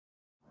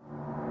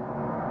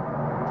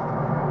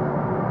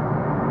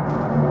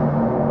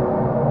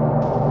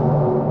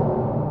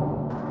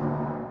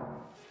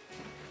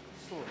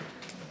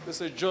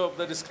there's a job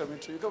that is coming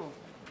to you. Come on.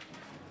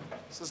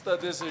 Sister,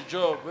 there's a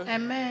job. Eh?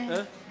 Amen.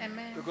 Eh?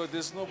 Amen. Because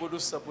there's nobody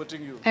who's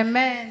supporting you.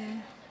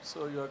 Amen.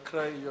 So you are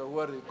crying, you are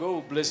worried. God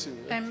will bless you.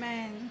 Eh?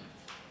 Amen.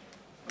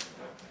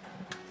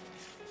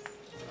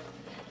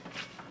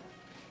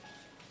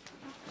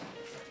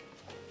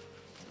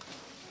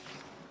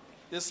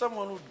 There's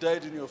someone who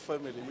died in your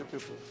family, you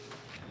people.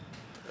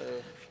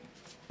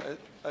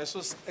 I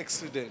saw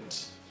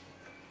accident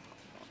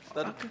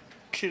that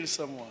killed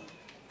someone.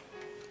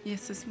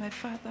 Yes, it's my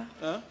father.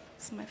 Huh?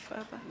 It's my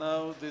father.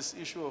 Now this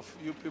issue of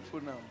you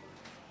people now,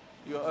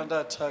 you are under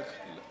attack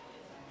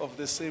of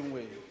the same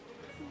way.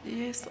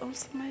 Yes,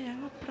 also my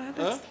younger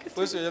brother. Huh?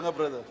 Where's your younger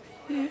brother?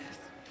 Yes.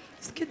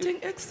 He's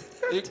getting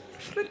accident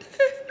every day.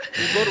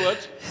 You got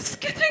what? He's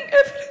getting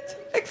every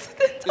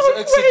accident. It's an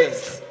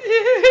accident.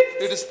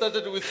 Yes. It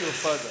started with your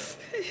father.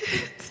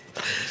 Yes.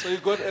 So you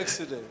got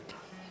accident.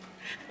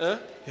 Huh?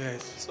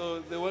 Yes. So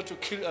they want to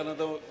kill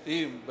another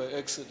him by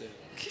accident.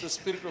 The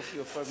spirit of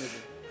your family.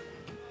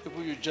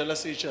 People you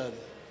jealous each other.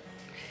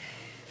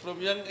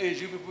 From young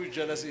age, you people you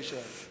jealous each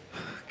other.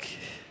 Okay.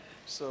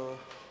 So,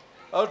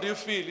 how do you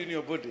feel in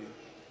your body?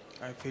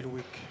 I feel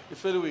weak. You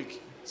feel weak.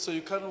 So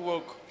you can't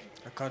walk.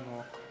 I can't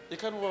walk. You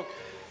can't walk.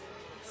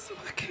 It's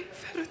working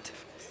very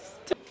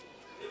difficult.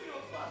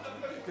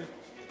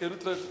 Can you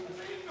try?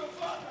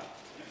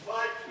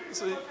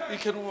 So you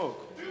can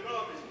walk.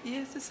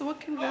 Yes, it's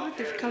working very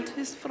difficult.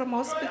 He's from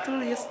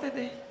hospital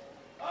yesterday.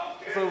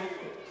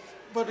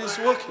 But he's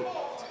walking.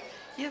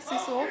 Yes,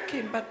 he's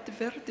walking, but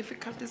very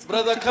difficult. It's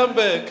Brother, got come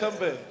back, difficulties.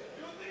 come back.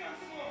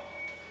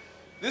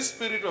 This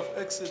spirit of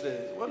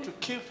accident want to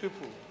kill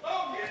people.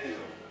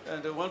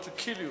 And they want to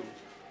kill you.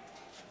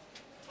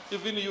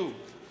 Even you.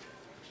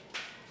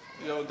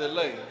 You're on the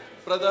line.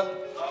 Brother,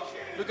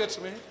 look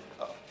at me.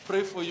 I'll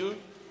pray for you.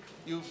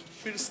 You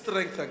feel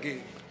strength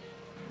again.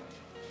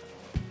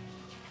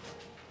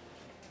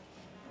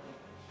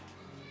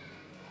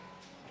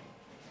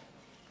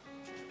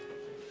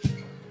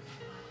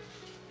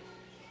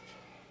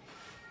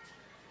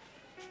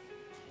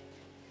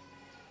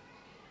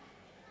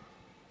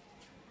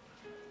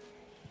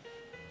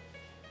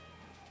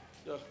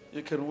 Yeah,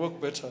 you can walk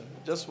better.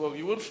 Just walk.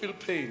 You won't feel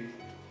pain.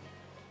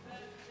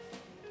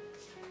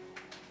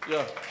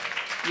 Yeah.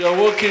 You are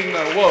walking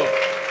now. Walk.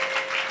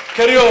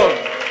 Carry on.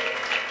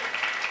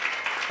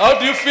 How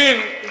do you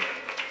feel?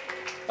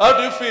 How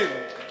do you feel?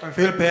 I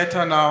feel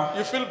better now.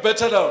 You feel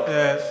better now?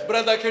 Yes.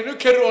 Brother, can you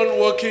carry on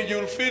walking?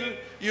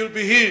 You'll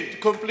be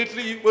healed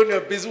completely when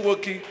you're busy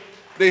walking.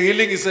 The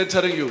healing is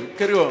entering you.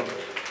 Carry on.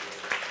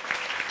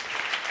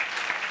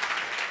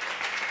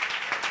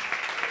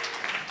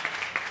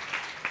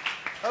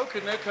 How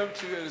can I come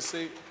to you and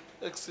say,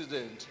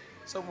 accident,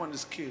 someone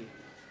is killed,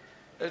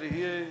 and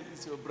here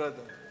is your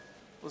brother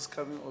who's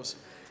coming also?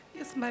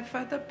 Yes, my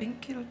father being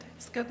killed.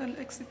 He's got an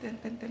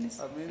accident and then he's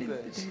been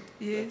dead.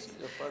 Yes.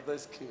 Your father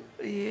is killed.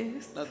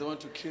 Yes. Now they want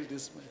to kill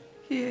this man.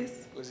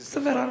 Yes. Because he's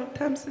Several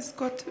times he's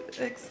got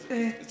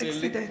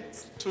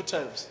accidents. 2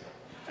 times.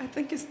 I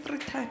think it's 3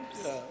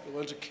 times. Yeah, they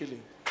want to kill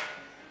him.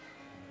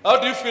 How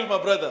do you feel, my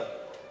brother?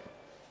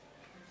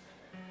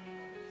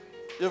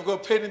 You've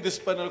got pain in the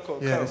spinal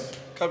cord. Yes.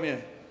 Come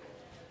here.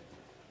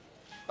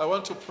 I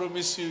want to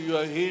promise you, you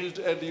are healed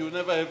and you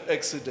never have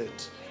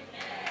accident.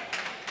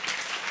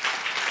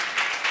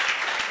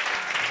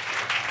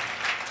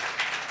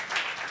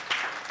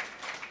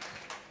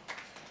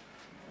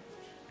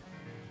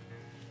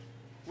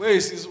 Where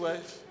is his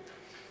wife?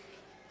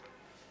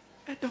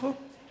 At home.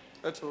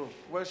 At home.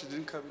 Why she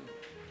didn't come in?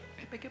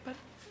 I beg your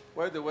pardon?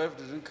 Why the wife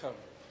didn't come?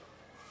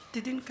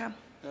 Didn't come.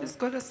 Yeah. He's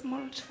got a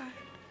small child.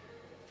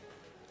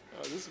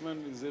 Oh, this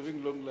man is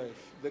having long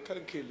life. They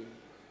can't kill him.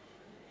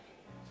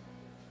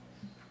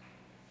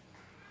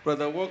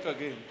 Brother, walk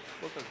again.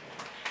 Walk again.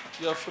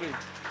 You are free.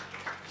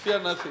 Fear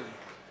nothing.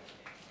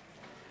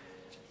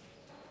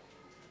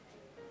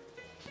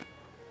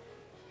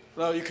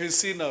 Now you can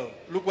see now.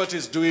 Look what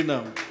he's doing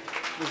now.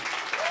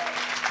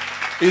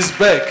 He's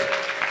back.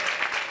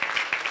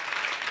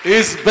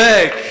 He's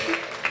back.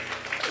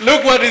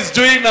 Look what he's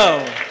doing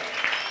now.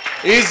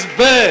 He's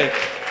back.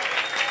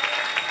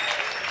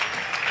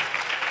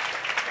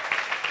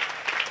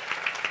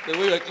 The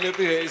way you're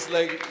clapping here, it's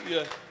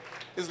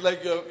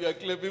like you're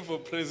clapping for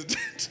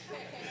president.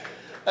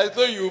 I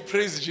thought you would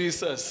praise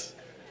Jesus.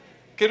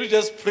 Can you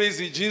just praise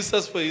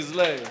Jesus for his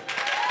life?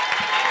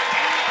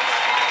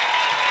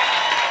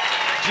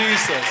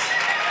 Jesus.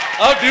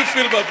 How do you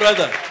feel, my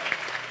brother?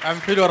 I'm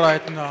feeling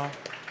right now.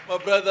 My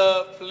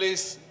brother,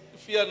 please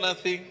fear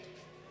nothing,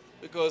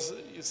 because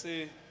you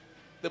see,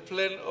 the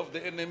plan of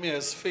the enemy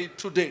has failed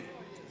today.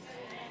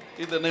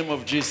 In the name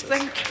of Jesus.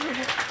 Thank you.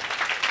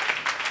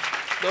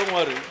 Don't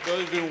worry.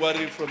 Don't even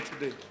worry from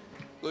today.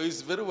 Because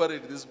he's very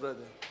worried, this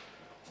brother,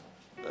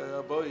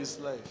 about his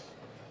life.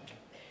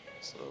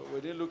 So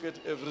when you look at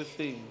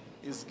everything,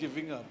 he's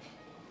giving up.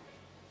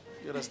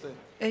 You understand?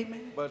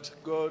 Amen. But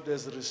God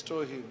has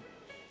restored him.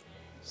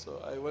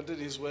 So I wanted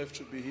his wife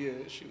to be here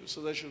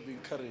so that she'll be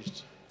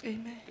encouraged.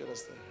 Amen. You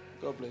understand?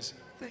 God bless you.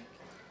 Thank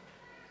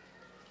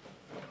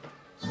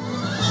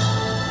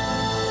you.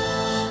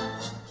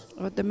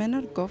 The man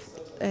of God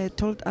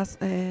told us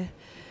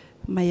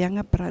my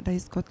younger brother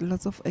has got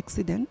lots of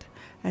accident,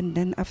 and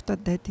then after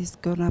that he's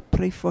gonna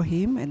pray for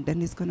him, and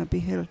then he's gonna be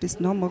healed. He's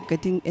no more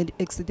getting any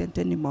accident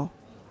anymore.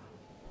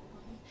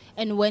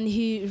 And when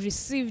he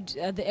received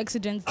the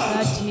accident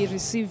that he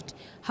received,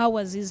 how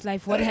was his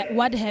life?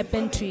 What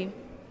happened to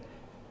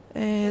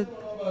him?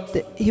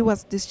 He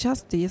was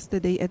discharged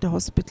yesterday at the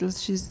hospital.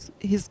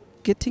 He's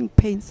getting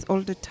pains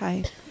all the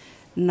time.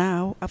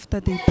 Now, after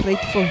they prayed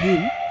for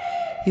him,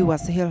 he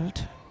was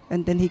healed,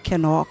 and then he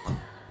can walk.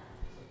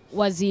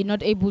 Was he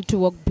not able to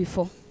walk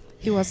before?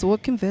 He was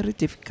walking very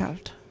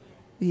difficult.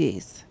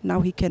 Yes,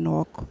 now he can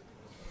walk.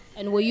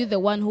 And were you the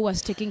one who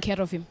was taking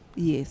care of him?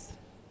 Yes.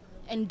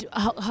 And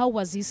how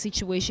was his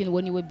situation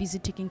when you were busy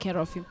taking care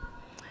of him?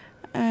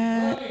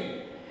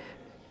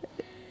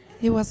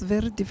 He was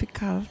very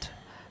difficult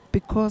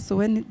because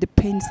when the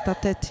pain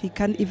started, he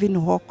can't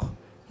even walk.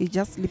 He's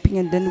just sleeping,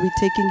 and then we're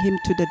taking him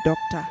to the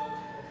doctor.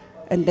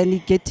 And then he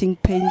getting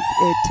pain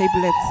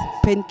tablets,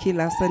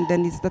 painkillers, and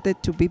then he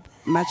started to be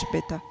much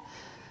better.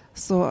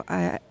 So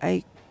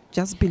I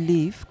just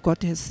believe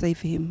God has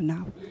saved him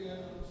now.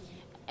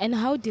 And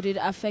how did it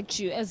affect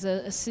you as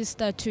a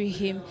sister to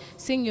him,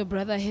 seeing your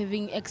brother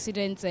having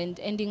accidents and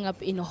ending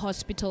up in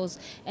hospitals,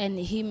 and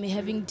him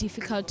having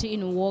difficulty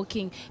in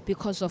walking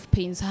because of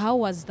pains? How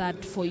was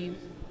that for you?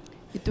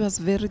 It was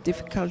very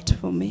difficult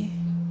for me,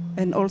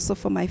 and also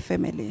for my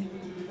family.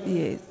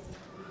 Yes.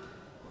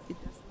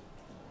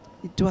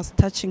 It was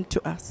touching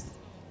to us.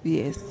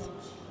 Yes.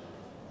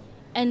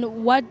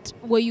 And what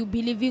were you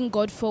believing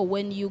God for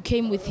when you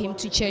came with him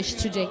to church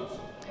today?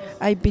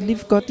 I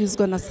believe God is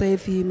going to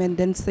save him and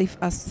then save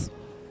us.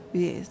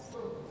 Yes.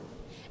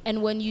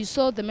 And when you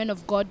saw the man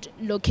of God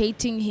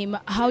locating him,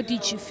 how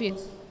did you feel?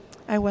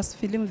 I was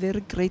feeling very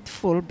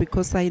grateful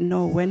because I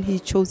know when he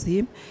chose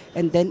him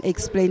and then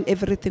explained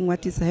everything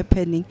what is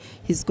happening,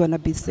 he's going to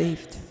be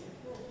saved.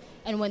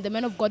 And when the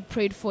man of God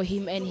prayed for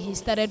him and he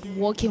started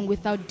walking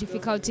without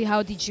difficulty,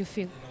 how did you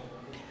feel?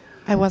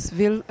 I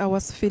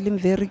was feeling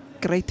very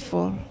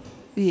grateful.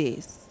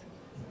 Yes.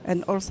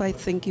 And also I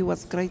think he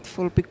was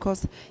grateful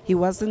because he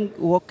wasn't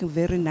walking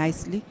very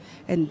nicely.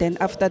 And then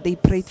after they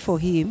prayed for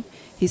him,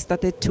 he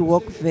started to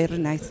walk very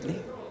nicely.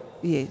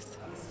 Yes.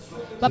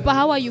 Papa,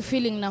 how are you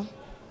feeling now?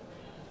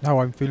 Now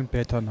I'm feeling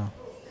better now.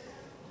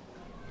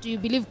 Do you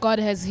believe God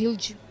has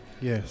healed you?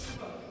 Yes.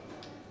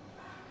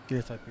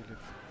 Yes, I believe.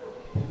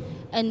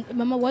 And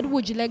Mama, what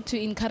would you like to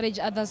encourage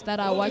others that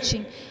are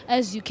watching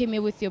as you came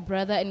here with your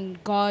brother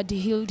and God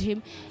healed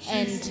him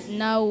and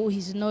now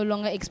he's no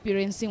longer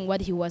experiencing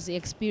what he was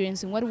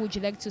experiencing? What would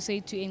you like to say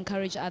to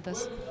encourage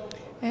others?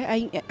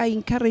 I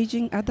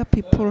encouraging other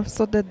people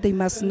so that they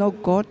must know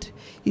God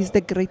is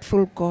the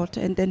grateful God,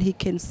 and then he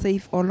can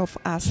save all of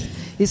us.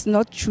 He's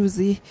not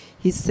choosy,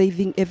 he's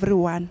saving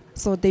everyone.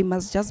 So they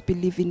must just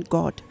believe in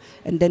God,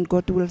 and then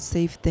God will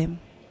save them.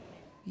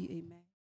 Amen.